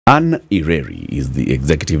Ireri is the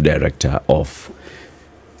executive director of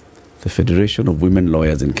the Federation of Women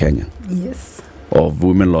Lawyers in Kenya. Yes. Of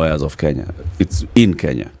Women Lawyers of Kenya. It's in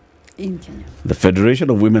Kenya. In Kenya. The Federation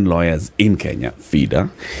of Women Lawyers in Kenya, FIDA.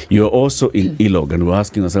 You're also in ILOG, and we're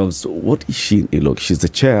asking ourselves, so what is she in ILOG? She's the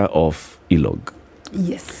chair of ILOG.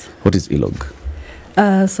 Yes. What is ILOG?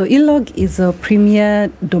 So ILOG is a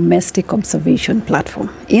premier domestic observation platform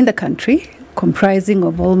in the country, comprising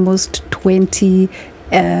of almost 20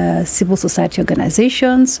 civil society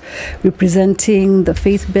organizations representing the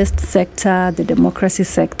faith-based sector, the democracy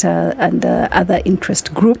sector, and other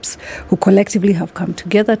interest groups who collectively have come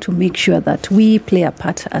together to make sure that we play a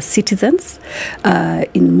part as citizens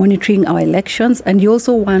in monitoring our elections. And you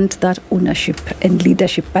also want that ownership and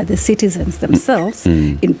leadership by the citizens themselves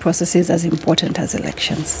in processes as important as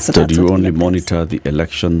elections. So do you only monitor the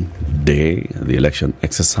election day, the election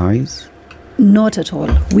exercise? Not at all.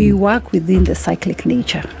 We work within the cyclic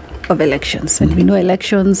nature of elections. And we know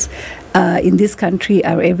elections in this country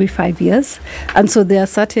are every 5 years. And so there are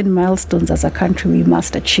certain milestones as a country we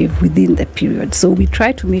must achieve within the period. So we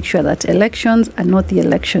try to make sure that elections are not the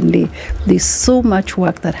election day. There's so much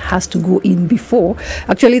work that has to go in before.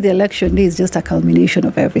 Actually, the election day is just a culmination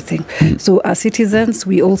of everything. So as citizens,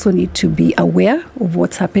 we also need to be aware of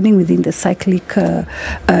what's happening within the cyclic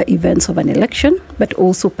events of an election, but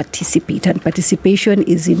also participate. And participation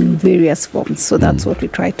is in various forms. So that's what we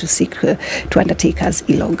try to seek to undertake as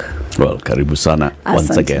ILOG. Well, karibu sana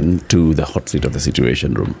once again to the hot seat of the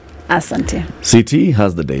Situation Room. Asante. City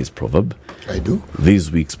has the day's proverb. I do.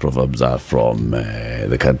 These week's proverbs are from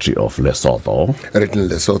the country of Lesotho. Written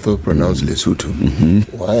Lesotho, pronounced Lesotho.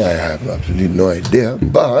 Why, I have absolutely no idea,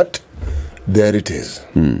 but there it is.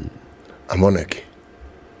 A monarchy.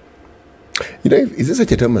 You know, is this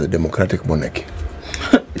such a term as a democratic monarchy?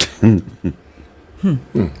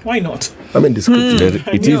 Why not? I mean, description.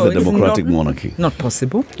 It is a democratic monarchy. Not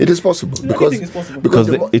possible. It is possible because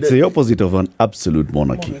it's the opposite of an absolute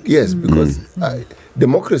monarchy. Yes, because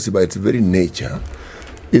democracy, by its very nature,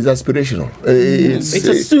 is aspirational. It's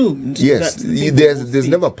assumed. Yes, there's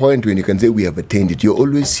never a point when you can say we have attained it. You're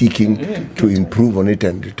always seeking to improve on it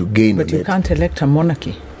and to gain on it. But you can't elect a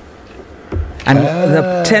monarchy. And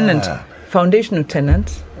the foundational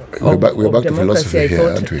tenant. We're back to philosophy here,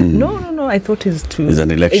 aren't we? No. I thought it's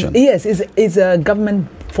an election. Is a government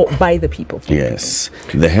by the people. Yes.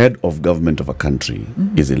 The head of government of a country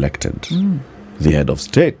is elected. The head of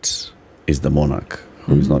state is the monarch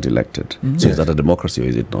who is not elected. So is that a democracy or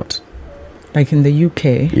is it not? Like in the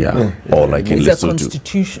UK. Yeah. Or like in Lesotho.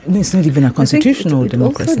 Lesotho. It's not even a constitutional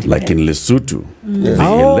democracy. Like in Lesotho.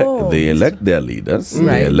 They elect their leaders,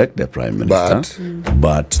 they elect their prime minister,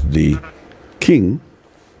 but the king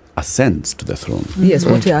ascends to the throne. Yes,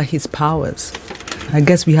 what are his powers? I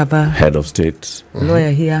guess we have a head of state,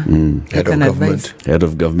 lawyer here. Head of government. Head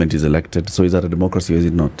of government is elected. So is that a democracy or is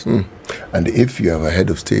it not? And if you have a head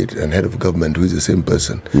of state and head of government who is the same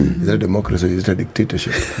person, is that a democracy or is it a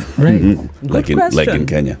dictatorship? Right. Like in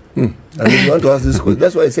Kenya. I mean, you want to ask this question.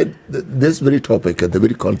 That's why I said this very topic, the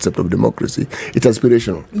very concept of democracy, it's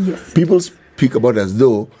aspirational. Yes. People speak about it as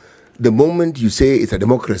though the moment you say it's a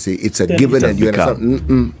democracy, it's a given, and you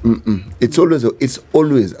understand. It's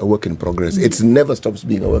always a work in progress. It never stops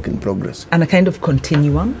being a work in progress. And a kind of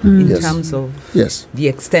continuum in terms of the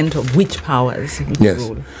extent of which powers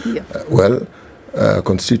rule. Well,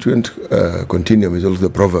 constituent continuum is also the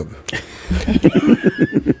proverb.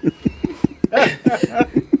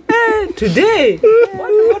 Today,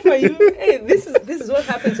 what were you? Hey, this is what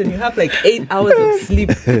happens when you have like 8 hours of sleep.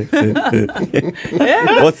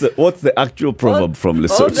 What's the actual proverb from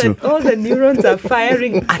Lesotho? All the neurons are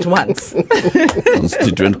firing at once.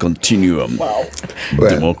 Constituent continuum. Wow.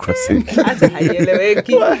 Democracy.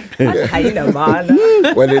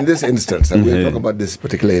 Well, in this instance, and we'll talk about this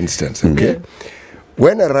particular instance, okay?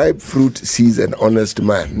 When a ripe fruit sees an honest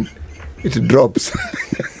man, it drops.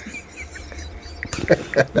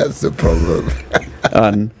 That's the proverb.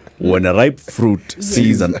 And when a ripe fruit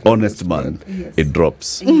sees an honest man, it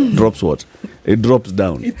drops. Drops what? It drops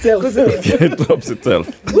down. Itself. It drops itself.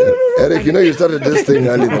 Eric, you know you started this thing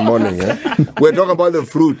early in the morning. We're talking about the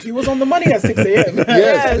fruit. He was on the money at 6 a.m.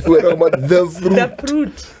 Yes, we're talking about the fruit. The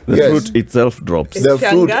fruit. The fruit itself drops. The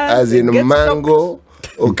fruit as in mango,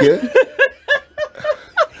 okay?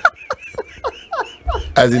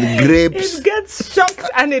 As in grapes. It gets shocked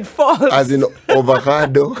and it falls. As in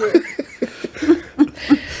avocado.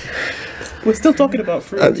 We're still talking about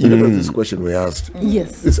fruit. And you know this question we asked?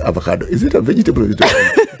 Yes. This avocado, is it a vegetable or is it a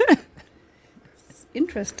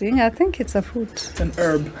Interesting. I think it's a fruit. It's an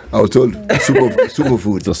herb. I was told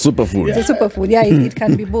superfood. It's a superfood. It's a superfood. Yeah, it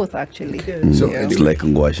can be both actually. So It's anyway, like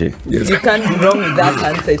ngwashe. yes. You can't be wrong with that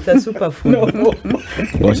answer. It's a superfood.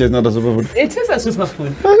 Ngwashe is not a superfood. It is a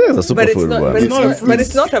superfood. It's a But it's superfood. not. but But it's not a not. But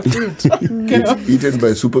it's not a fruit. It's eaten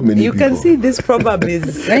by super many You people. can see this proverb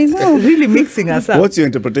is I know. really mixing us up. What's your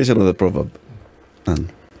interpretation of the proverb? Anne?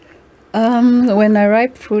 When a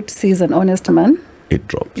ripe fruit sees an honest man, It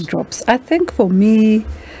drops. it drops. I think for me,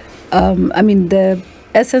 the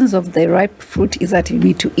essence of the ripe fruit is that you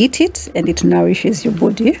need to eat it and it nourishes your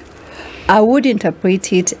body. I would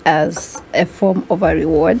interpret it as a form of a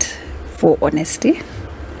reward for honesty,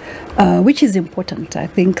 which is important. I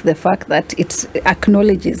think the fact that it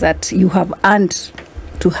acknowledges that you have earned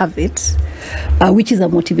to have it, which is a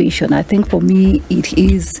motivation. I think for me,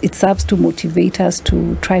 it serves to motivate us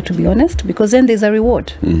to try to be honest, because then there's a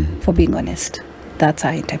reward for being honest. That's how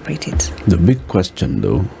I interpret it. The big question,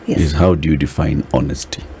 though, Yes. is how do you define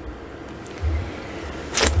honesty?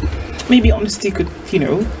 Maybe honesty could,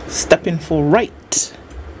 step in for right.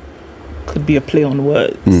 Could be a play on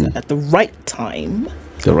words. At the right time,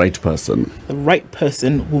 The right person. the right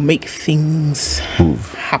person will make things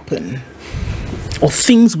Move. happen. Or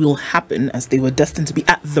things will happen as they were destined to be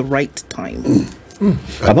at the right time.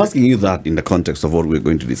 I'm asking you that in the context of what we're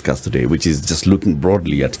going to discuss today, which is just looking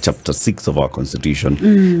broadly at Chapter 6 of our Constitution,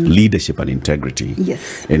 leadership and integrity.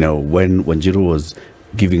 Yes. When Wanjiru was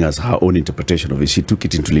giving us her own interpretation of it, she took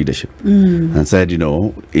it into leadership and said,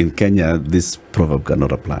 in Kenya, this proverb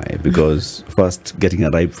cannot apply because first, getting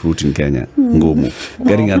a ripe fruit in Kenya, ngumu.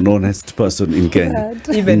 Getting an honest person in Kenya,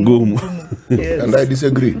 Even ngumu. yes. And I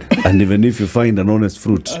disagreed. And even if you find an honest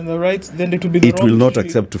fruit, And the right, then it will be the it wrong will not tree.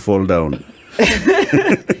 accept to fall down.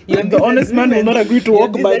 And the honest man will not agree to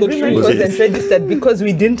walk by the tree. Your disagreement wasn't registered because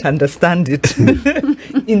we didn't understand it.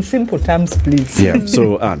 In simple terms, please. Yeah.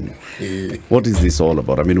 So, Anne, what is this all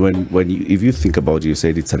about? I mean, if you think about it, you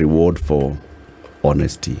said it's a reward for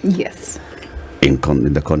honesty Yes. in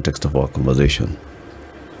the context of our conversation.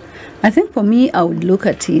 I think for me, I would look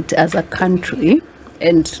at it as a country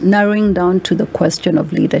and narrowing down to the question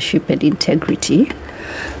of leadership and integrity.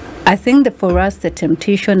 I think that for us, the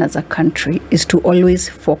temptation as a country is to always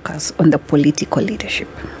focus on the political leadership,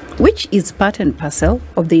 which is part and parcel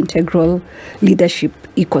of the integral leadership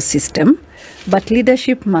ecosystem. But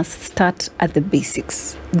leadership must start at the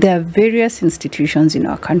basics. There are various institutions in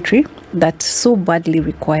our country that so badly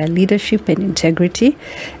require leadership and integrity,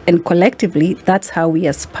 and collectively, that's how we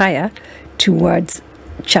aspire towards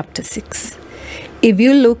Chapter 6. If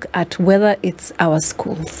you look at whether it's our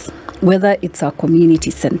schools, whether it's our community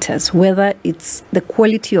centers, whether it's the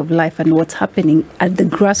quality of life and what's happening at the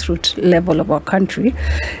grassroots level of our country,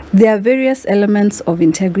 there are various elements of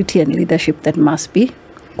integrity and leadership that must be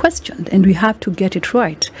questioned, and we have to get it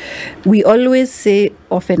right. We always say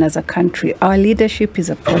often as a country, our leadership is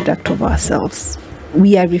a product of ourselves.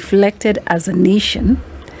 We are reflected as a nation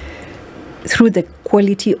through the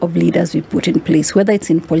quality of leaders we put in place, whether it's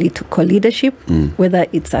in political leadership, whether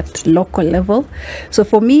it's at local level. So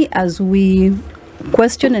for me, as we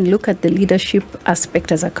question and look at the leadership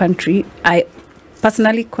aspect as a country, I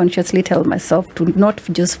personally consciously tell myself to not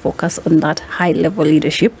just focus on that high level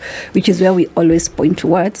leadership, which is where we always point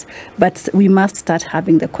towards, but we must start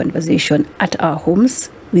having the conversation at our homes,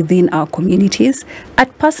 within our communities,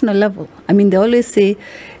 at personal level. I mean, they always say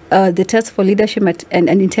the test for leadership and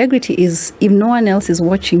integrity is, if no one else is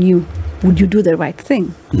watching you, would you do the right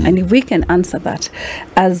thing? And if we can answer that,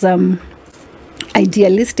 as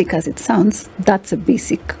idealistic as it sounds, that's a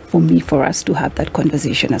basic for me, for us to have that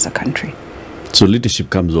conversation as a country. So leadership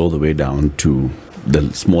comes all the way down to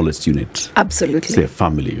the smallest unit, Absolutely. say a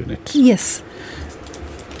family unit. Yes.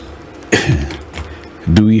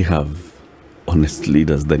 Do we have honest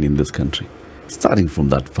leaders then in this country? Starting from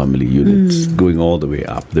that family unit, going all the way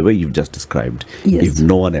up, the way you've just described. Yes. If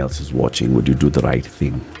no one else is watching, would you do the right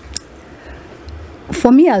thing?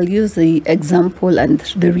 For me, I'll use the example and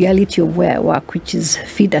the reality of where I work, which is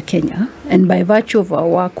FIDA Kenya. And by virtue of our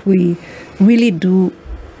work, we really do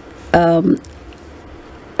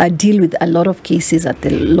deal with a lot of cases at the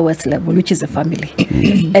lowest level, which is the family.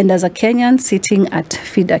 And as a Kenyan sitting at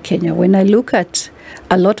FIDA Kenya, when I look at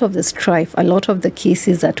a lot of the strife, a lot of the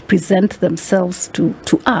cases that present themselves to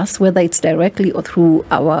us, whether it's directly or through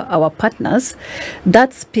our partners,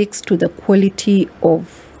 that speaks to the quality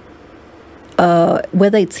of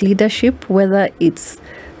whether it's leadership, whether it's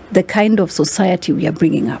the kind of society we are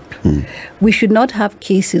bringing up. We should not have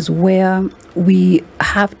cases where we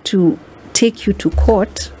have to take you to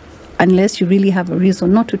court unless you really have a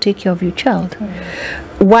reason not to take care of your child.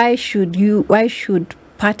 Why should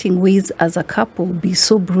parting ways as a couple be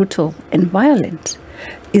so brutal and violent?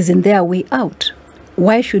 Isn't there a way out?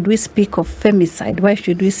 Why should we speak of femicide? Why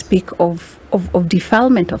should we speak of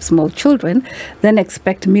defilement of small children, then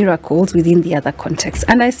expect miracles within the other context?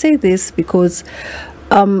 And I say this because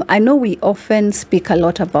I know we often speak a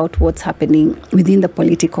lot about what's happening within the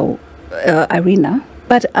political arena,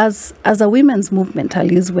 but as a women's movement,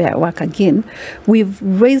 I'll use where I work again, we've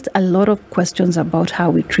raised a lot of questions about how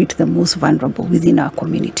we treat the most vulnerable within our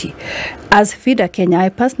community. As FIDA Kenya, I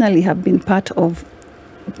personally have been part of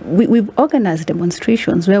we've organized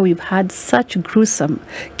demonstrations where we've had such gruesome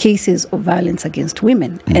cases of violence against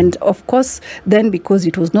women. And of course, then because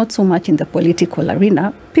it was not so much in the political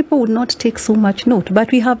arena, people would not take so much note.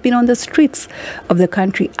 But we have been on the streets of the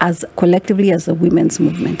country as collectively as a women's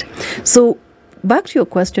movement. So back to your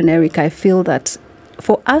question, Eric, I feel that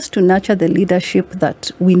for us to nurture the leadership that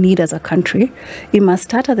we need as a country, it must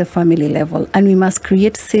start at the family level, and we must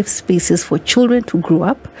create safe spaces for children to grow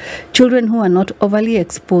up, children who are not overly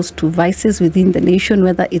exposed to vices within the nation,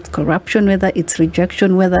 whether it's corruption, whether it's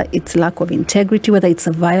rejection, whether it's lack of integrity, whether it's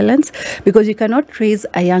violence, because you cannot raise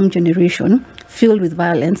a young generation filled with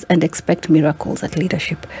violence and expect miracles at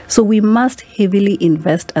leadership. So we must heavily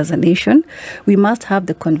invest as a nation. We must have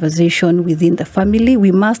the conversation within the family.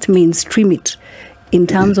 We must mainstream it in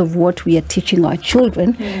terms of what we are teaching our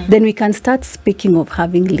children. Then we can start speaking of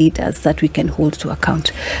having leaders that we can hold to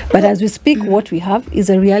account. But as we speak, what we have is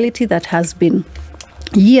a reality that has been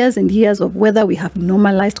years and years of whether we have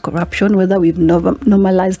normalized corruption, whether we've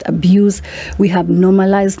normalized abuse, we have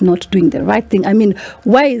normalized not doing the right thing. I mean,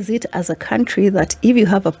 why is it as a country that if you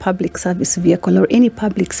have a public service vehicle or any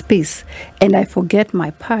public space and I forget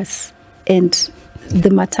my purse and the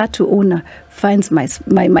matatu owner finds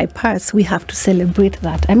my purse, we have to celebrate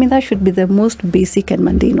that? I mean, that should be the most basic and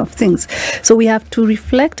mundane of things. So we have to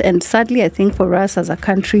reflect, and sadly, I think for us as a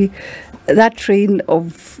country, that train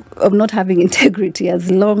of not having integrity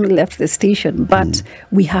has long left the station, but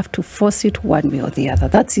we have to force it one way or the other.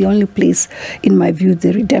 That's the only place, in my view,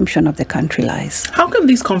 the redemption of the country lies. How can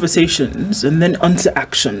these conversations and then onto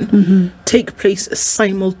action take place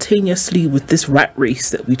simultaneously with this rat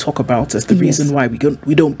race that we talk about as the reason why we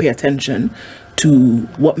don't pay attention to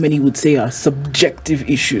what many would say are subjective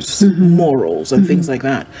issues, morals and things like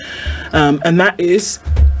that? And that is,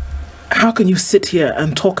 how can you sit here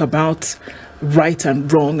and talk about right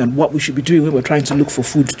and wrong and what we should be doing when we're trying to look for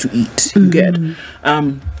food to eat? You get?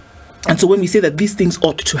 And so when we say that these things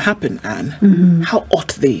ought to happen, Anne, how ought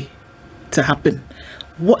they to happen?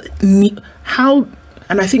 How?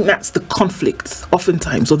 And I think that's the conflict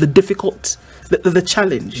oftentimes, or the difficult, the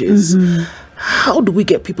challenge is, how do we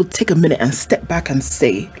get people to take a minute and step back and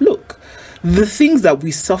say, look, the things that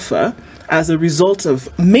we suffer as a result of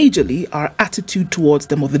majorly our attitude towards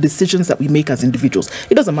them, or the decisions that we make as individuals.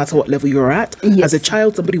 It doesn't matter what level you're at. As a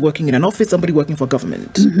child, somebody working in an office, somebody working for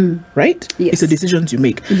government, right? It's the decisions you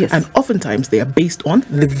make. And oftentimes they are based on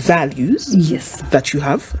the values that you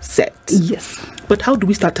have set. But how do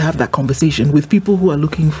we start to have that conversation with people who are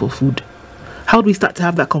looking for food? How do we start to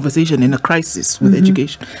have that conversation in a crisis with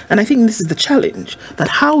education? And I think this is the challenge, that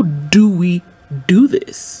how do we do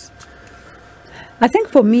this? I think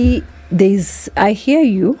for me, I hear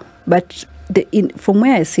you, but from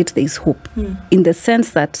where I sit, there's hope, in the sense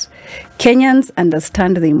that Kenyans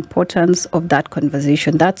understand the importance of that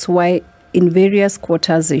conversation. That's why in various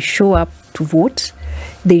quarters they show up to vote,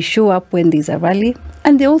 they show up when there's a rally,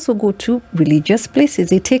 and they also go to religious places.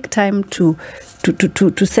 They take time to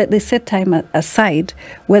set time aside,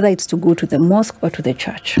 whether it's to go to the mosque or to the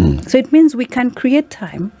church. So it means we can create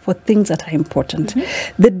time for things that are important.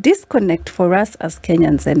 The disconnect for us as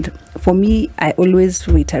Kenyans, and for me, I always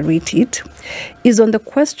reiterate it, is on the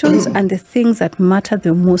questions and the things that matter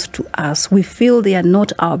the most to us. We feel they are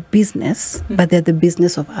not our business, but they're the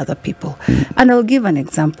business of other people. And I'll give an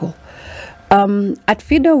example. At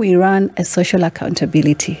FIDA, we run a social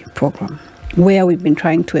accountability program where we've been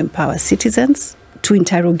trying to empower citizens to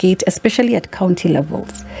interrogate, especially at county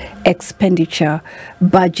levels, expenditure,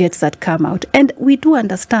 budgets that come out. And we do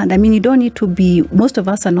understand, I mean, you don't need to be, most of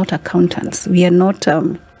us are not accountants. We are not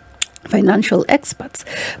financial experts,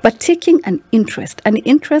 but taking an interest. An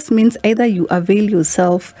interest means either you avail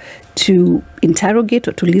yourself to interrogate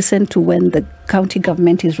or to listen to when the county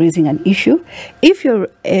government is raising an issue. If you're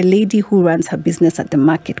a lady who runs her business at the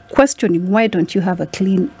market, questioning, why don't you have a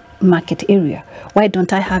clean market area? Why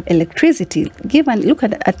don't I have electricity? Look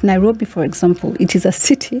at Nairobi, for example. It is a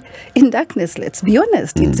city in darkness, let's be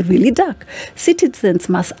honest. It's really dark. Citizens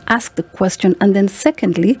must ask the question, and then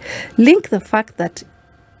secondly, link the fact that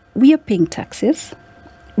we are paying taxes,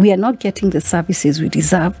 we are not getting the services we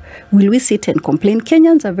deserve, will we sit and complain?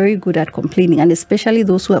 Kenyans are very good at complaining, and especially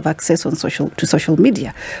those who have access to social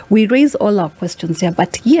media. We raise all our questions there,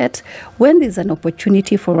 but yet when there's an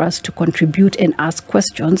opportunity for us to contribute and ask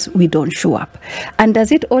questions, we don't show up. And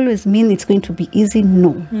does it always mean it's going to be easy?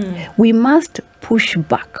 No. We must push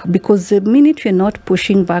back, because the minute you're not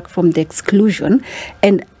pushing back from the exclusion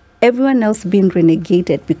and everyone else being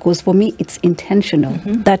renegated, because for me it's intentional,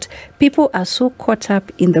 that people are so caught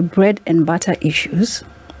up in the bread and butter issues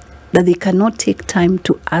that they cannot take time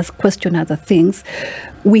to question other things.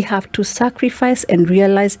 We have to sacrifice and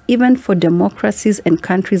realize, even for democracies and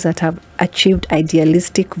countries that have achieved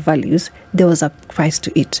idealistic values, there was a price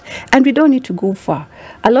to it. And we don't need to go far.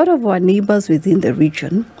 A lot of our neighbors within the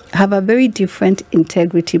region have a very different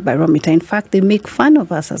integrity barometer. In fact, they make fun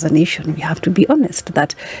of us as a nation. We have to be honest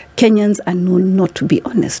that Kenyans are known not to be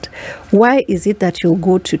honest. Why is it that you'll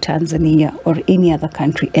go to Tanzania or any other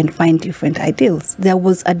country and find different ideals? There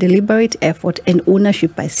was a deliberate effort and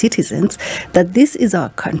ownership by citizens that this is our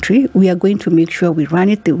country. We are going to make sure we run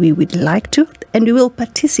it the way we'd like to, and we will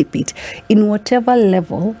participate in whatever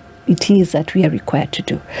level it is that we are required to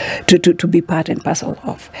do, to be part and parcel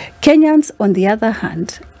of. Kenyans, on the other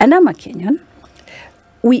hand, and I'm a Kenyan,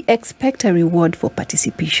 we expect a reward for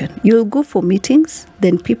participation. You'll go for meetings,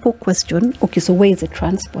 then people question, okay, so where is the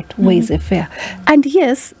transport? Where is the fare? And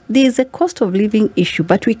yes, there is a cost of living issue,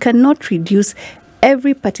 but we cannot reduce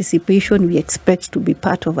every participation we expect to be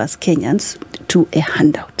part of as Kenyans to a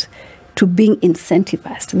handout, to being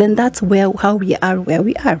incentivized. Then that's how we are where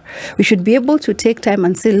we are. We should be able to take time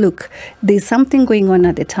and say, look, there's something going on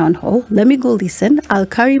at the town hall. Let me go listen. I'll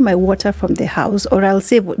carry my water from the house, or I'll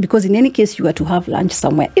save, because in any case you are to have lunch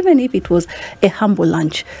somewhere, even if it was a humble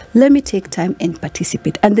lunch. Let me take time and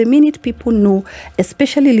participate. And the minute people know,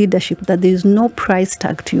 especially leadership, that there is no price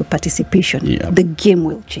tag to your participation, the game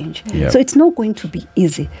will change. So it's not going to be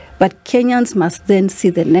easy. But Kenyans must then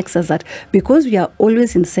see the next as that, because we are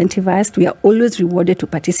always incentivized, we are always rewarded to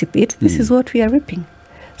participate, this is what we are reaping.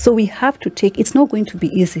 So we have to take, it's not going to be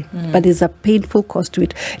easy, but there's a painful cost to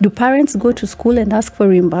it. Do parents go to school and ask for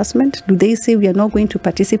reimbursement? Do they say we are not going to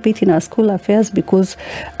participate in our school affairs because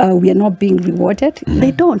we are not being rewarded?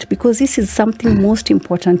 They don't, because this is something most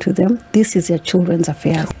important to them. This is their children's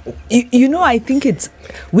affairs. You know, I think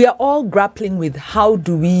we are all grappling with how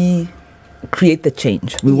do we create the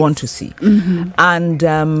change we want to see. And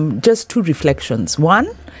just two reflections. One,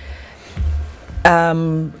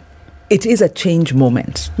 it is a change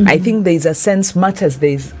moment. I think there's a sense, much as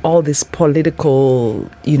there's all this political,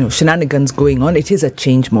 shenanigans going on, it is a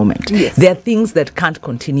change moment. There are things that can't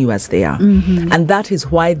continue as they are. And that is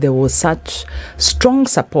why there was such strong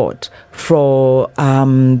support for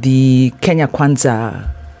the Kenya Kwanza,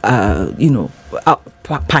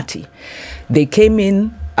 party. They came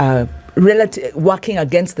in working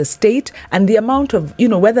against the state, and the amount of,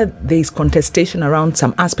 whether there is contestation around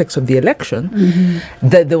some aspects of the election,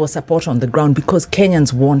 that there was support on the ground, because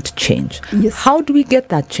Kenyans want change. How do we get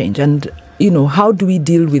that change? And how do we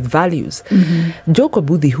deal with values? Joe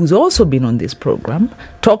Kobudi, who's also been on this program,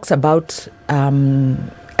 talks about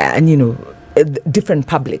different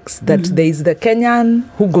publics, that there is the Kenyan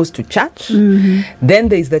who goes to church, then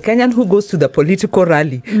there is the Kenyan who goes to the political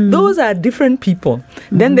rally. Those are different people.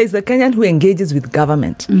 Then there is the Kenyan who engages with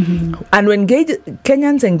government. And when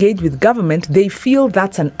Kenyans engage with government, they feel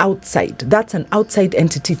that's an outside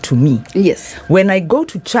entity to me. When I go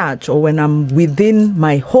to church, or when I'm within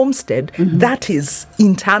my homestead, that is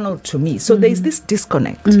internal to me. So there is this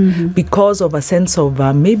disconnect because of a sense of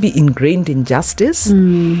maybe ingrained injustice,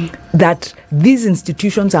 that these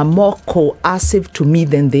institutions are more coercive to me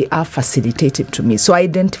than they are facilitative to me. So I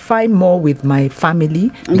identify more with my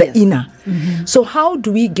family, the inner. So how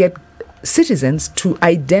do we get citizens to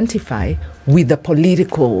identify with the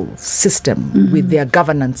political system, with their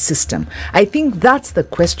governance system? I think that's the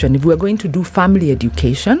question. If we're going to do family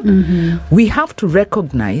education, we have to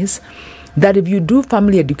recognize that if you do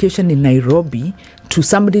family education in Nairobi to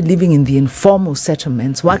somebody living in the informal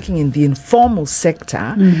settlements, working in the informal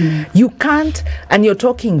sector, you can't, and you're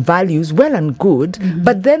talking values, well and good,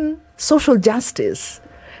 but then social justice,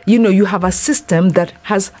 you have a system that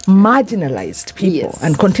has marginalized people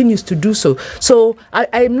and continues to do so. So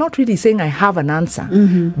I'm not really saying I have an answer,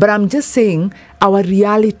 but I'm just saying our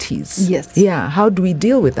realities. How do we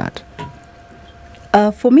deal with that?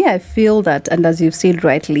 For me, I feel that, and as you've said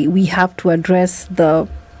rightly, we have to address the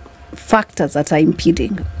factors that are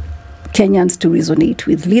impeding Kenyans to resonate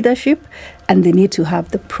with leadership, and they need to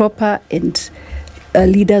have the proper and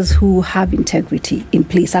leaders who have integrity in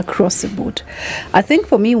place across the board. I think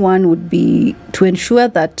for me, one would be to ensure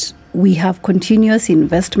that we have continuous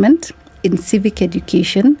investment in civic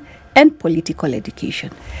education and political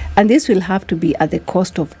education. And this will have to be at the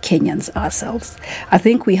cost of Kenyans ourselves. I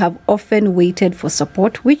think we have often waited for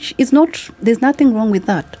support, which is not, there's nothing wrong with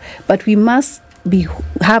that, but we must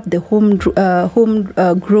have the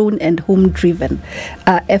homegrown and home-driven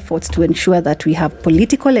efforts to ensure that we have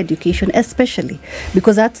political education, especially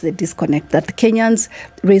because that's the disconnect, that Kenyans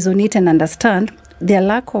resonate and understand their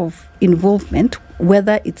lack of involvement,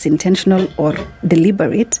 whether it's intentional or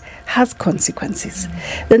deliberate, has consequences.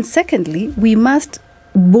 Then secondly, we must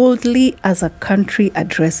boldly as a country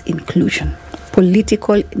address inclusion,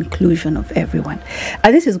 political inclusion of everyone.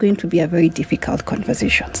 And this is going to be a very difficult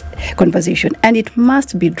conversation, and it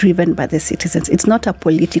must be driven by the citizens. It's not a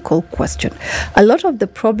political question. A lot of the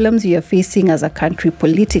problems we are facing as a country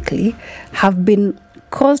politically have been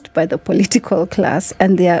caused by the political class,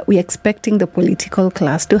 and we're expecting the political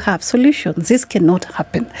class to have solutions. This cannot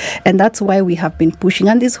happen, and that's why we have been pushing.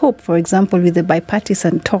 And there's hope. For example, with the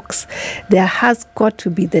bipartisan talks, there has got to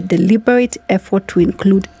be the deliberate effort to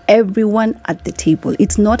include everyone at the table.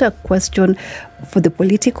 It's not a question for the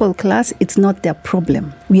political class. It's not their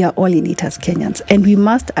problem. We are all in it as Kenyans, and we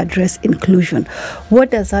must address inclusion.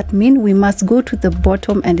 What does that mean? We must go to the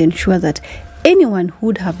bottom and ensure that anyone who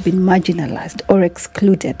would have been marginalized or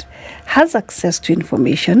excluded has access to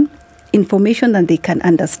information that they can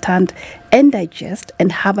understand and digest,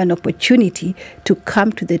 and have an opportunity to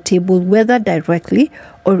come to the table, whether directly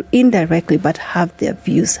or indirectly, but have their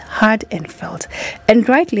views heard and felt. And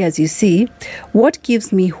rightly, as you see, what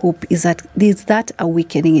gives me hope is that there's that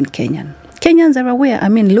awakening in Kenyans are aware. I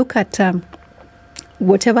mean, look at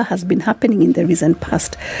whatever has been happening in the recent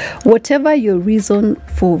past, whatever your reason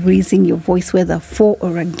for raising your voice, whether for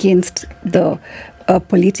or against the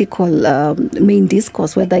political main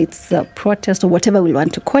discourse, whether it's a protest or whatever we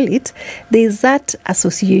want to call it, there is that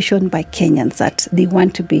association by Kenyans that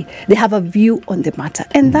they have a view on the matter.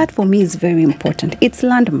 And that for me is very important. It's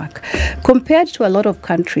landmark. Compared to a lot of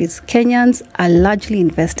countries, Kenyans are largely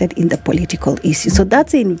invested in the political issue. So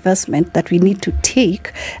that's an investment that we need to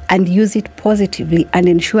take and use it positively and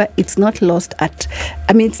ensure it's not lost at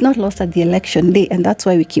the election day. And that's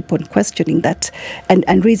why we keep on questioning that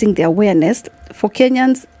and raising the awareness. For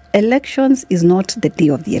Kenyans, elections is not the day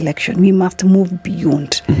of the election. We must move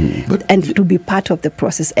beyond and to be part of the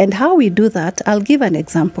process. And how we do that, I'll give an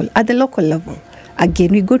example. At the local level,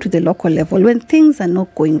 again, we go to the local level when things are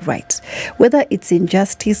not going right, whether it's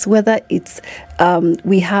injustice, whether it's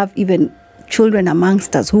we have even children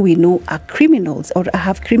amongst us who we know are criminals or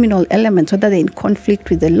have criminal elements, whether they're in conflict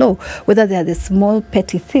with the law, whether they are the small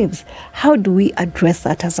petty thieves. How do we address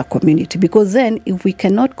that as a community? Because then if we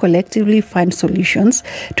cannot collectively find solutions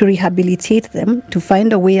to rehabilitate them, to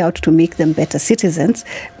find a way out to make them better citizens,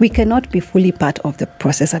 we cannot be fully part of the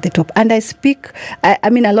process at the top. And I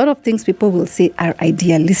mean, a lot of things people will say are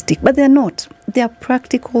idealistic, but they're not. They are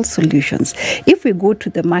practical solutions. If we go to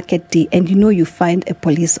the market day and you find a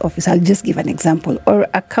police officer, I'll just give an example, or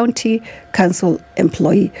a county council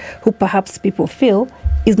employee who perhaps people feel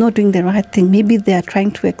is not doing the right thing. Maybe they are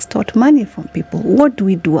trying to extort money from people. What do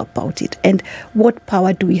we do about it? And what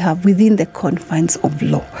power do we have within the confines of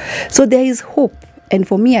law? So there is hope. And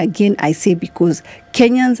for me, again, I say because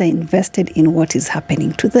Kenyans are invested in what is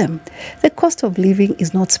happening to them. The cost of living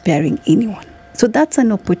is not sparing anyone. So that's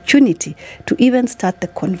an opportunity to even start the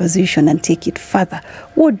conversation and take it further.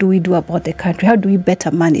 What do we do about the country? How do we better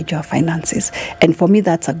manage our finances? And for me,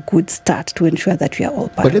 that's a good start to ensure that we are all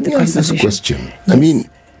part of the conversation. But let me ask this question. Yes. I mean,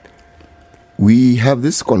 we have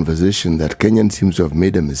this conversation that Kenyans seems to have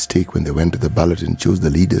made a mistake when they went to the ballot and chose the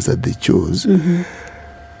leaders that they chose. Mm-hmm.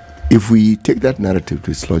 If we take that narrative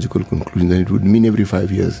to its logical conclusion, then it would mean every 5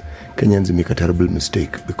 years Kenyans make a terrible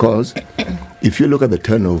mistake. Because if you look at the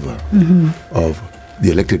turnover of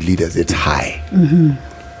the elected leaders, it's high. Mm-hmm.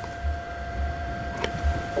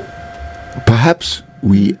 Perhaps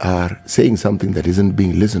we are saying something that isn't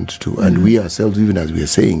being listened to, and we ourselves, even as we are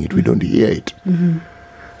saying it, we don't hear it. Mm-hmm.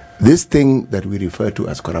 This thing that we refer to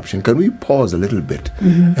as corruption, can we pause a little bit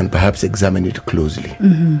and perhaps examine it closely?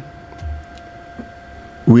 Mm-hmm.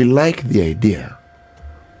 We like the idea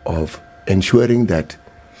of ensuring that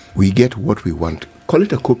we get what we want. Call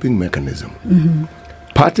it a coping mechanism. Mm-hmm.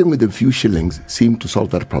 Parting with a few shillings seems to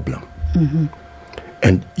solve that problem. Mm-hmm.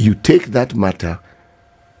 And you take that matter,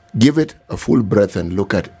 give it a full breath and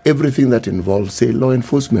look at everything that involves, say, law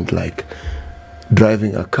enforcement, like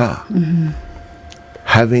driving a car,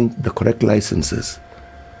 having the correct licenses,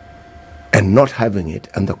 and not having it,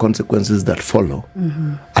 and the consequences that follow.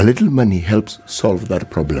 Mm-hmm. A little money helps solve that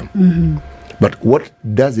problem. Mm-hmm. But what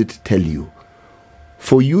does it tell you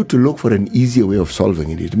for you to look for an easier way of solving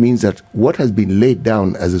it, it means that what has been laid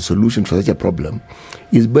down as a solution for such a problem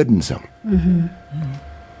is burdensome.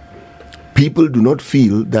 People do not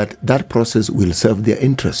feel that that process will serve their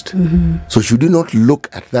interest. So should you not look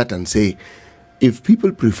at that and say, if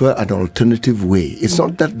people prefer an alternative way, it's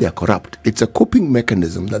not that they're corrupt. It's a coping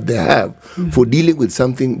mechanism that they have for dealing with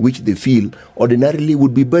something which they feel ordinarily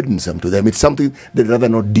would be burdensome to them. It's something they'd rather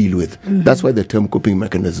not deal with. That's why the term coping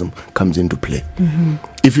mechanism comes into play.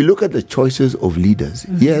 If you look at the choices of leaders,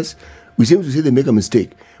 yes, we seem to say they make a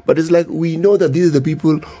mistake. But it's like we know that these are the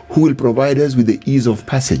people who will provide us with the ease of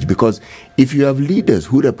passage. Because if you have leaders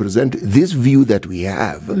who represent this view that we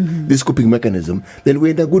have, this coping mechanism, then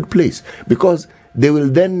we're in a good place. Because they will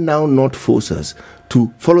then now not force us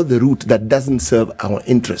to follow the route that doesn't serve our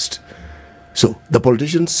interest. So the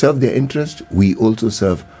politicians serve their interest, we also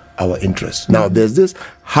serve our interest. Now there's this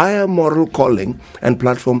higher moral calling and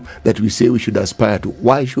platform that we say we should aspire to.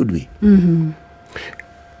 Why should we?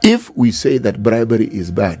 If we say that bribery is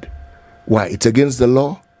bad, why? It's against the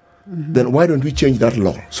law? Then why don't we change that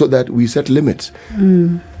law so that we set limits?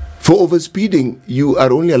 For overspeeding, you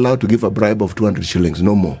are only allowed to give a bribe of 200 shillings,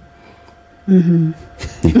 no more.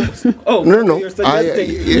 Oh, no. You're suggesting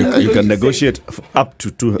You can negotiate up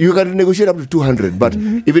to 200. You can negotiate up to 200, but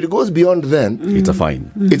if it goes beyond then, It's a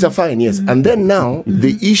fine. it's a fine, yes. And then now,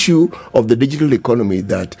 the issue of the digital economy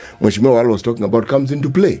that Mheshimiwa was talking about comes into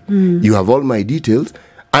play. You have all my details,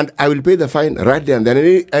 and I will pay the fine right there and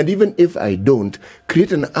then. And even if I don't,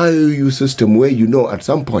 create an IOU system where you know at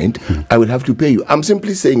some point I will have to pay you. I'm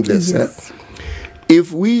simply saying this.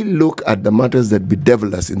 If we look at the matters that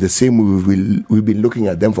bedevil us in the same way we've been looking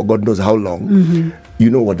at them for God knows how long, you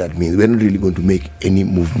know what that means. We're not really going to make any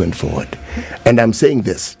movement forward. And I'm saying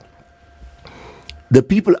this. The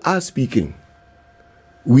people are speaking.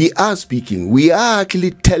 We are speaking. We are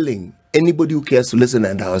actually telling anybody who cares to listen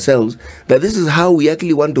and ourselves that this is how we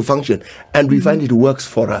actually want to function, and we find it works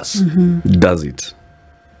for us. Does it?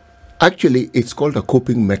 Actually, it's called a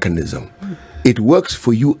coping mechanism. It works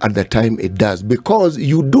for you at the time it does, because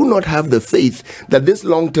you do not have the faith that this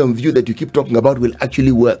long-term view that you keep talking about will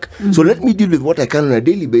actually work. So let me deal with what I can on a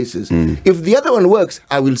daily basis. If the other one works,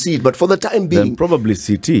 I will see it. But for the time being, Then probably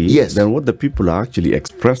CT, Yes. then what the people are actually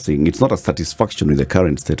expressing, it's not a satisfaction with the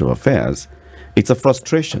current state of affairs. It's a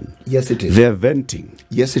frustration. yes, it is. They're venting.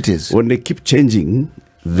 Yes, it is. When they keep changing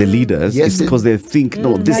the leaders, Yes, it's because they think,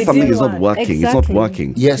 no, this I something do is not want- working. It's not exactly.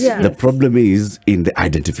 working. Yes. Yeah. The problem is in the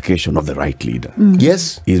identification of the right leader.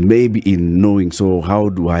 Yes. Is maybe in knowing, so how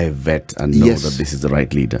do I vet and know Yes. that this is the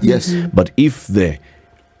right leader? Yes. But if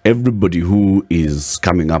everybody who is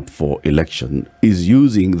coming up for election is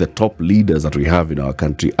using the top leaders that we have in our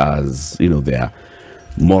country as, their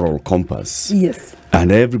moral compass, Yes.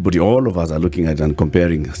 and everybody, all of us are looking at and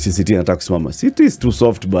comparing, City and tax mama, City is too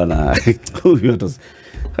soft, bana.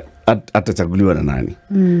 Atachaguliwa na nani?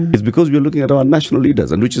 It's because we're looking at our national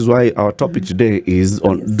leaders, and which is why our topic today is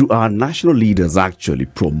on, do our national leaders actually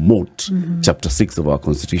promote chapter 6 of our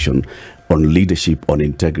constitution on leadership, on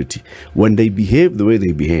integrity? When they behave the way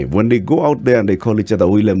they behave, when they go out there and they call each other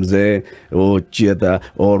Willemze or Chieta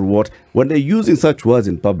or what, when they're using such words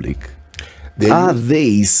in public, are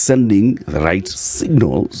they sending the right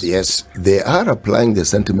signals? Yes, they are applying the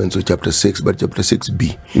sentiments of chapter 6, but chapter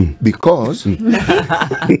 6b. Because,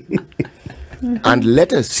 and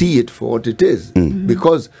let us see it for what it is.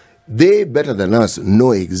 Because they, better than us,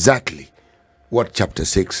 know exactly what chapter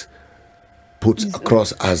 6 puts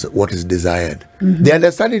across as what is desired. They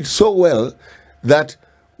understand it so well that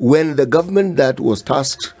when the government that was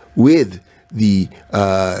tasked with the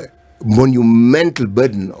monumental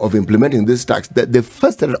burden of implementing this tax, that they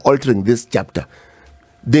first started altering this chapter.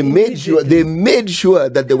 They made sure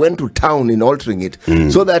that they went to town in altering it,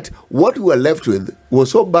 so that what we were left with was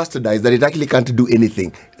so bastardized that it actually can't do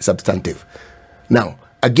anything substantive. Now,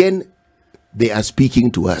 again, they are speaking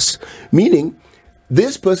to us, meaning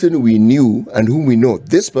this person we knew and whom we know,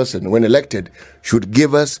 this person, when elected, should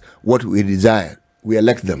give us what we desire. We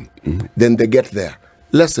elect them. Then they get there.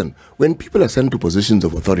 Listen, when people are sent to positions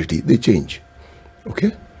of authority, they change.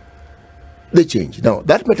 Okay? They change. Now,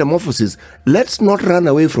 that metamorphosis, let's not run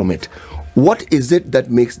away from it. What is it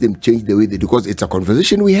that makes them change the way they do? Because it's a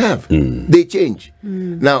conversation we have. They change.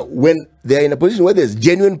 Now, when they're in a position where there's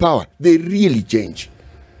genuine power, they really change.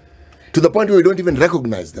 To the point where we don't even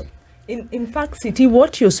recognize them. In fact, Siti,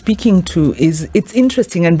 what you're speaking to it's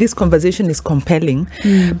interesting, and this conversation is compelling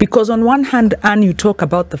because on one hand, Anne, you talk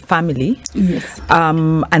about the family, Yes.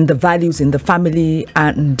 and the values in the family,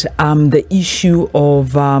 and the issue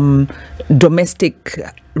of domestic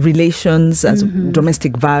relations as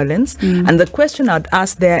domestic violence. And the question I'd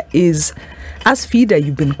ask there is, as FIDA,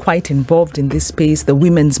 you've been quite involved in this space. The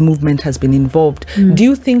women's movement has been involved. Do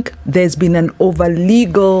you think there's been an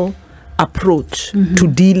over-legal approach to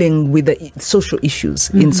dealing with the social issues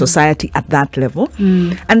in society at that level?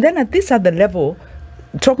 And then at this other level,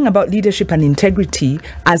 talking about leadership and integrity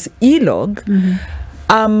as ELOG,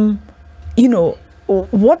 you know,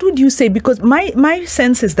 what would you say? Because my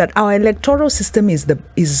sense is that our electoral system is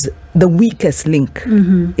the weakest link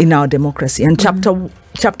in our democracy, and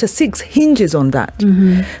chapter 6 hinges on that.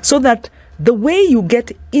 So that the way you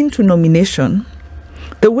get into nomination,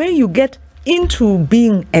 the way you get into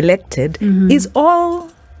being elected is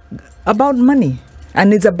all about money,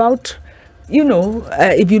 and it's about, you know,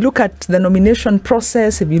 if you look at the nomination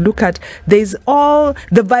process, if you look at, there's all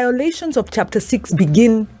the violations of chapter 6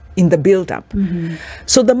 begin in the build-up.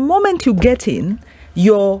 So the moment you get in,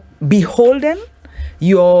 you're beholden,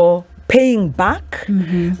 you're paying back,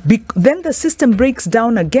 then the system breaks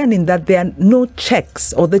down again in that there are no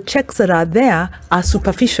checks, or the checks that are there are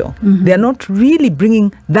superficial. They're not really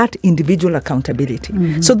bringing that individual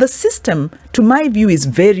accountability. So the system, to my view, is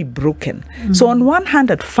very broken. So on one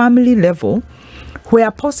hand, at family level,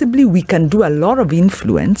 where possibly we can do a lot of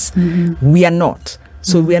influence, we are not.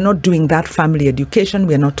 So we are not doing that family education.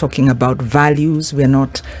 We are not talking about values. We are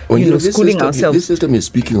not, schooling system, ourselves. This system is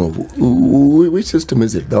speaking of, which system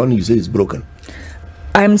is it? The one you say is broken.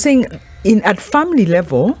 I'm saying at family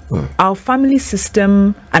level, our family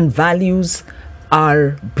system and values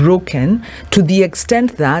are broken to the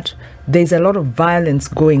extent that there's a lot of violence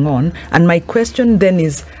going on. And my question then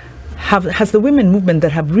is, has the women movement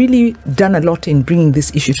that have really done a lot in bringing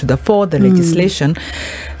this issue to the fore, the legislation,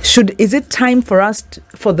 is it time for us,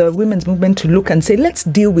 for the women's movement to look and say, let's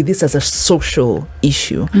deal with this as a social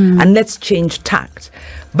issue and let's change tact?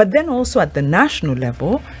 But then also at the national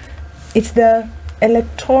level, it's the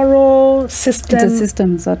electoral system. It's the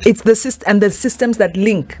systems that... It's the system, and the systems that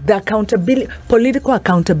link, the accountability, political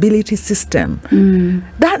accountability system.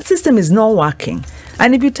 That system is not working.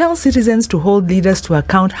 And if you tell citizens to hold leaders to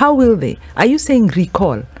account, how will they? Are you saying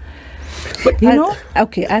recall? But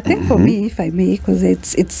okay, I think for me, if I may, because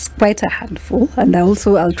it's quite a handful, and I'll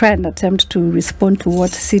try and attempt to respond to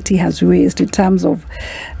what City has raised in terms of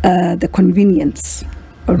the convenience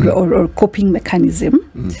or coping mechanism.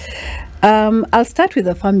 I'll start with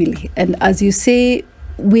the family, and as you say,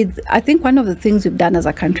 I think one of the things we've done as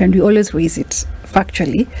a country, and we always raise it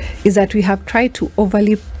factually, is that we have tried to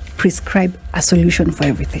overly prescribe a solution for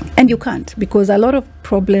everything, and you can't, because a lot of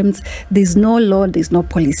problems, there's no law, there's no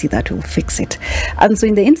policy that will fix it. And so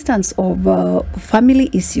in the instance of family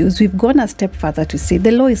issues, we've gone a step further to say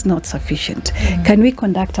the law is not sufficient. Can we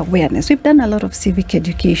conduct awareness? We've done a lot of civic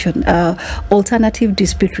education, alternative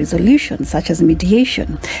dispute resolution such as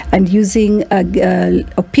mediation, and using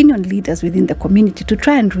opinion leaders within the community to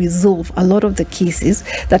try and resolve a lot of the cases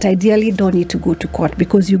that ideally don't need to go to court,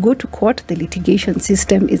 because you go to court, the litigation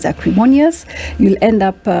system is acrimonious. You'll end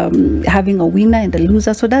up having a winner and a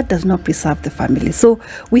loser, so that does not preserve the family. So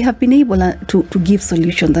we have been able to give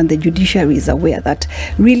solutions, and the judiciary is aware that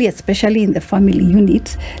really, especially in the family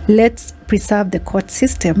unit, let's preserve the court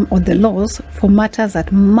system or the laws for matters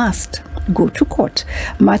that must go to court,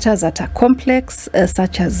 matters that are complex,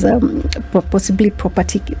 such as possibly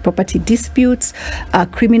property disputes,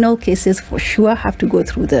 criminal cases for sure have to go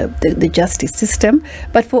through the justice system.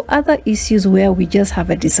 But for other issues where we just have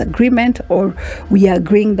a disagreement, or we are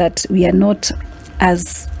agreeing that we are not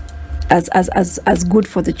as good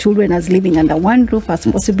for the children as living under one roof, as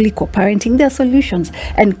possibly co-parenting, there are solutions.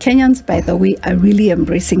 And Kenyans, by the way, are really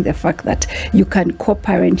embracing the fact that you can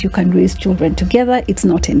co-parent, you can raise children together. It's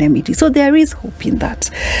not an enmity. So there is hope in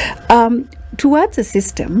that. Towards a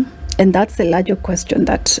system, and that's the larger question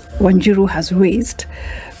that Wanjiru has raised,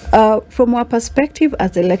 from our perspective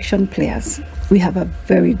as election players, we have a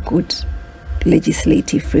very good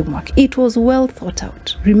legislative framework. It was well thought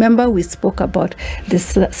out. Remember, we spoke about the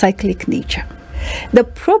cyclic nature. The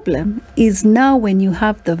problem is now when you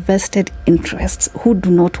have the vested interests who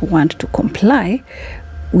do not want to comply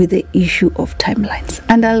with the issue of timelines.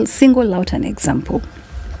 And I'll single out an example.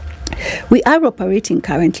 We are operating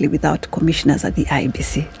currently without commissioners at the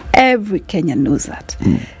IEBC. Every Kenyan knows that.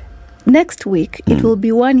 Next week, it will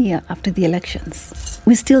be 1 year after the elections.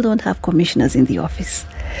 We still don't have commissioners in the office.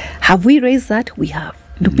 Have we raised that? We have.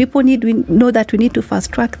 Do people know that we need to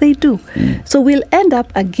fast track? They do. So we'll end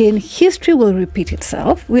up again, history will repeat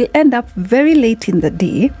itself. We'll end up very late in the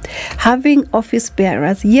day having office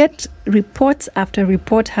bearers, yet reports after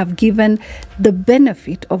report have given the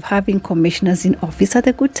benefit of having commissioners in office at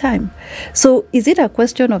a good time. So is it a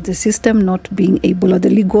question of the system not being able or the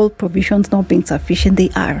legal provisions not being sufficient? They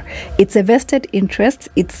are. It's a vested interest.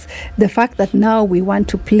 It's the fact that now we want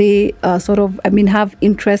to play have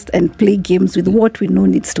interest and play games with what we know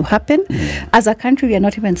needs to happen. As a country, we are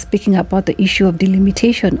not even speaking about the issue of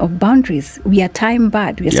delimitation of boundaries. We are time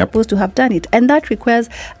barred. We are supposed to have done it. And that requires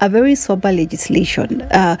a very sober legislative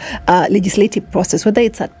process, whether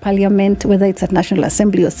it's at Parliament, whether it's at National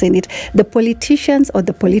Assembly or Senate. The politicians or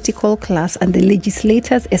the political class and the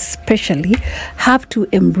legislators especially have to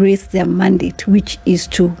embrace their mandate, which is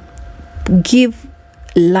to give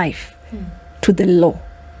life to the law,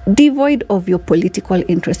 devoid of your political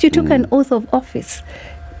interest. You took an oath of office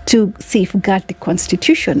to safeguard the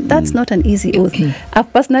Constitution. That's not an easy oath.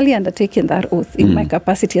 I've personally undertaken that oath in my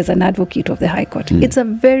capacity as an advocate of the High Court. It's a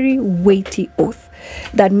very weighty oath.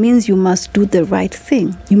 That means you must do the right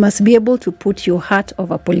thing. You must be able to put your heart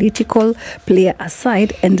of a political player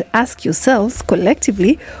aside and ask yourselves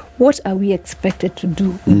collectively, what are we expected to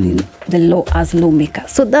do within the law as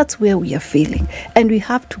lawmakers? So that's where we are failing. And we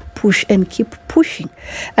have to push and keep pushing.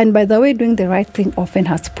 And by the way, doing the right thing often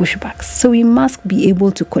has pushbacks. So we must be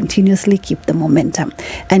able to continuously keep the momentum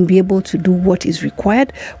and be able to do what is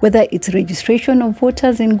required, whether it's registration of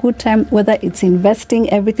voters in good time, whether it's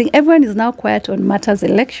investing everything. Everyone is now quiet on matters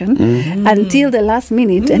election until the last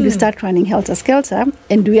minute, and we start running helter-skelter.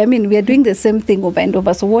 And we are doing the same thing over and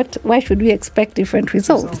over. So why should we expect different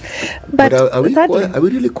results? But are we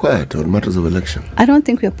really quiet on matters of election? I don't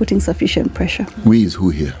think we are putting sufficient pressure. We is who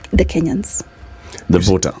here? The Kenyans. The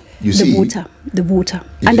voter. The voter.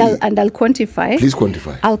 And I'll quantify. Please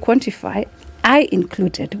quantify. I'll quantify. I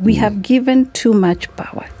included. We have given too much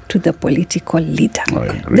power to the political leader.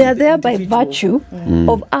 They are there by virtue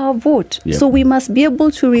of our vote. So we must be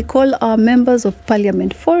able to recall our members of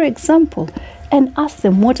parliament, for example, and ask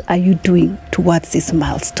them, what are you doing towards this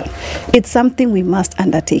milestone? It's something we must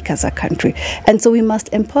undertake as a country. And so we must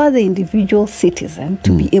empower the individual citizen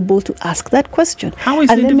to be able to ask that question. How is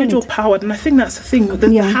the individual powered? And I think that's the thing.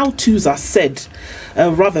 The how-tos are said,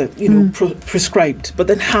 prescribed. But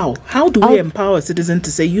then how? How do we empower a citizen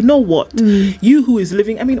to say, you know what? You who is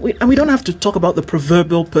living, we don't have to talk about the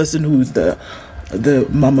proverbial person who's the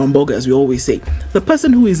mamamboga, as we always say. The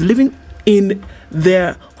person who is living in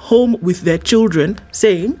their home with their children,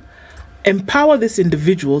 saying, empower this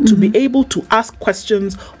individual to be able to ask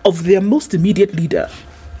questions of their most immediate leader,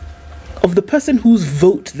 of the person whose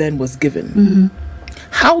vote then was given.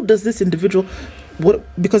 How does this individual,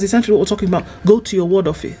 because essentially what we're talking about, go to your ward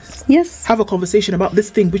office, have a conversation about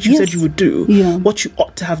this thing which you said you would do, what you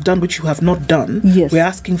ought to have done which you have not done. We're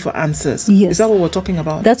asking for answers. Is that what we're talking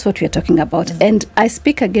about? That's what we're talking about. And I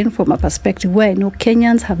speak again from a perspective where I know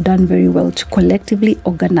Kenyans have done very well to collectively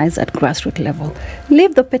organize at grassroots level.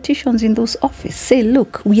 Leave the petitions in those offices. Say,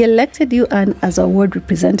 look, we elected you as a ward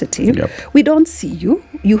representative. We don't see you.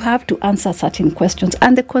 You have to answer certain questions.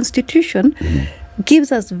 And the Constitution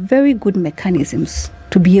gives us very good mechanisms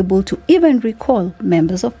to be able to even recall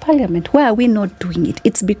members of parliament. Why are we not doing it?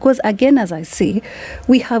 It's because, again, as I say,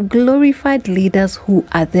 we have glorified leaders who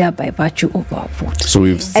are there by virtue of our vote. So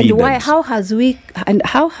we've seen how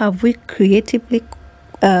have we creatively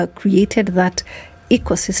created that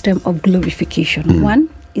ecosystem of glorification? One,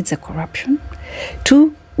 it's a corruption.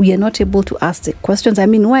 Two, we are not able to ask the questions.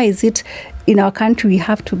 Why is it in our country we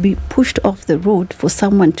have to be pushed off the road for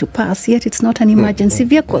someone to pass, yet it's not an emergency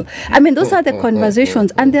vehicle? Those are the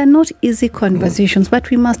conversations, and they're not easy conversations, but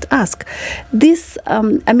we must ask. This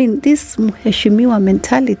Mheshimiwa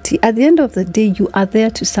mentality, at the end of the day, you are there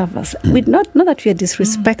to serve us. Not that we are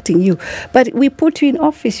disrespecting you, but we put you in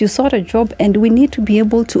office, you sought a job, and we need to be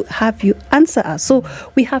able to have you answer us. So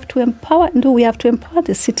we have to empower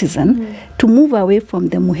the citizen to move away from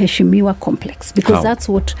the Mheshimiwa complex, because that's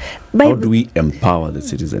what... How do we empower the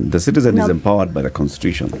citizen? The citizen is empowered by the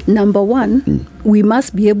Constitution. Number one, we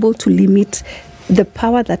must be able to limit the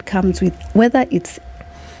power that comes with, whether it's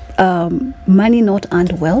money not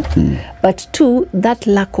earned well, but two, that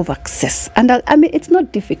lack of access. And it's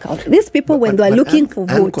not difficult. These people, when they are looking for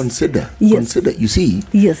votes... consider, you see,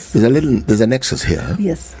 there's a nexus here.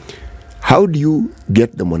 How do you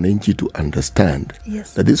get the Mwananchi to understand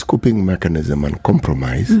that this coping mechanism and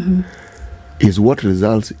compromise is what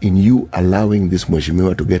results in you allowing this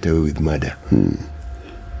Mheshimiwa to get away with murder?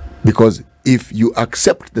 Because if you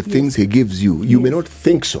accept the things he gives you, you may not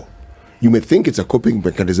think so. You may think it's a coping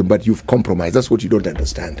mechanism, but you've compromised. That's what you don't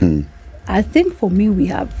understand. I think for me, we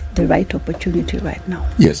have the right opportunity right now.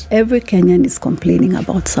 Yes. Every Kenyan is complaining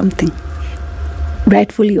about something.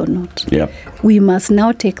 rightfully or not. Yeah. We must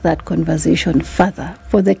now take that conversation further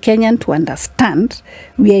for the Kenyan to understand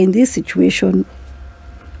we are in this situation.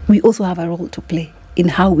 We also have a role to play in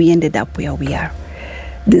how we ended up where we are.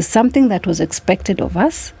 There's something that was expected of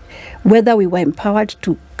us. Whether we were empowered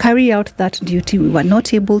to carry out that duty, we were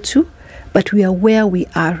not able to, but we are where we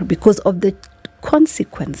are because of the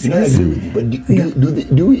consequences. I agree with you,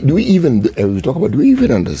 but do we even, we talk about, do we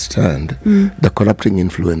even understand the corrupting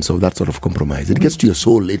influence of that sort of compromise? It gets to your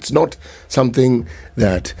soul. It's not something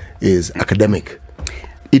that is academic.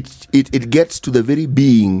 It gets to the very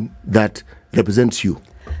being that represents you.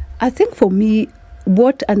 I think for me,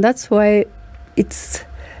 and that's why it's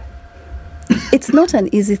not an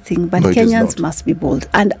easy thing, but No, Kenyans must be bold.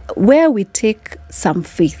 And where we take some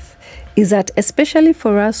faith is that, especially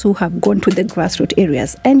for us who have gone to the grassroots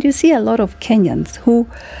areas, and you see a lot of Kenyans who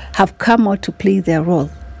have come out to play their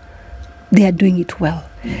role, they are doing it well.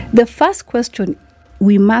 The first question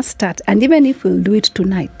we must start, and even if we'll do it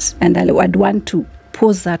tonight, and I'd want to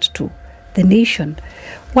pose that to the nation,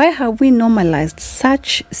 why have we normalized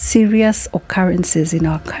such serious occurrences in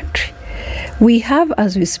our country? We have,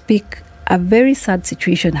 as we speak, a very sad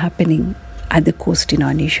situation happening at the coast in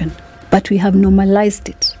our nation, but we have normalized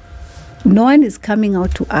it. No one is coming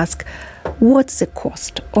out to ask, what's the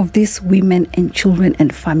cost of these women and children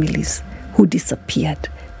and families who disappeared?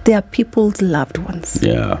 They are people's loved ones.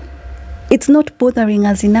 Yeah. It's not bothering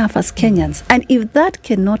us enough as Kenyans. And if that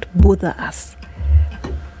cannot bother us,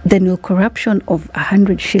 then will corruption of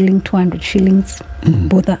 100 shilling, 200 shillings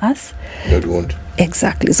bother us? No, it won't.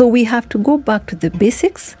 Exactly. So we have to go back to the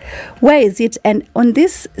basics. Where is it? And on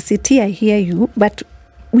this city, I hear you, but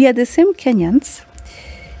we are the same Kenyans.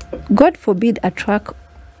 God forbid a truck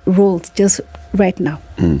rolls just right now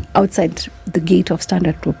outside the gate of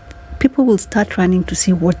Standard Group. People will start running to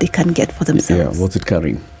see what they can get for themselves. Yeah, what's it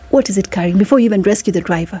carrying? What is it carrying before you even rescue the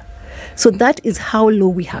driver? So that is how low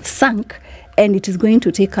we have sunk, and it is going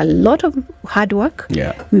to take a lot of hard work.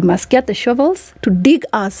 Yeah. We must get the shovels to dig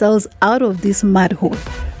ourselves out of this mud hole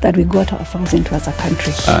that we got ourselves into as a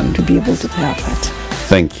country to be able to play our part.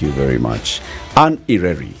 Thank you very much. Anne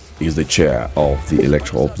Ireri is the chair of the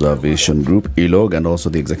Electoral Observation Group, ELOG, and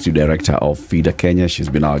also the executive director of FIDA Kenya. She's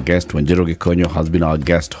been our guest. Wanjiro Gikonyo has been our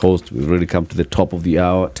guest host. We've really come to the top of the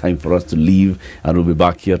hour. Time for us to leave, and we'll be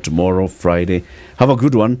back here tomorrow, Friday. Have a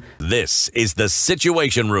good one. This is the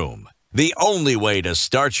Situation Room, the only way to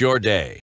start your day.